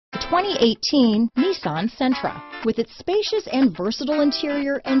2018 Nissan Sentra. With its spacious and versatile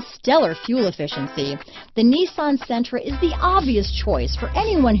interior and stellar fuel efficiency, the Nissan Sentra is the obvious choice for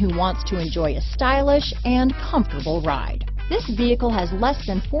anyone who wants to enjoy a stylish and comfortable ride. This vehicle has less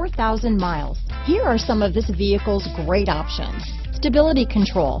than 4,000 miles. Here are some of this vehicle's great options: stability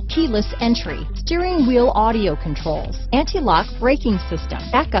control, keyless entry, steering wheel audio controls, anti-lock braking system,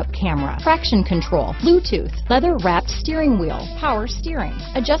 backup camera, traction control, Bluetooth, leather-wrapped steering wheel, power steering,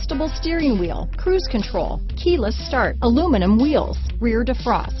 adjustable steering wheel, cruise control, keyless start, aluminum wheels, rear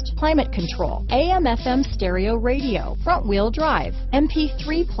defrost, climate control, AM/FM stereo radio, front-wheel drive,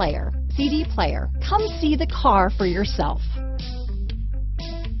 MP3 player, CD player. Come see the car for yourself.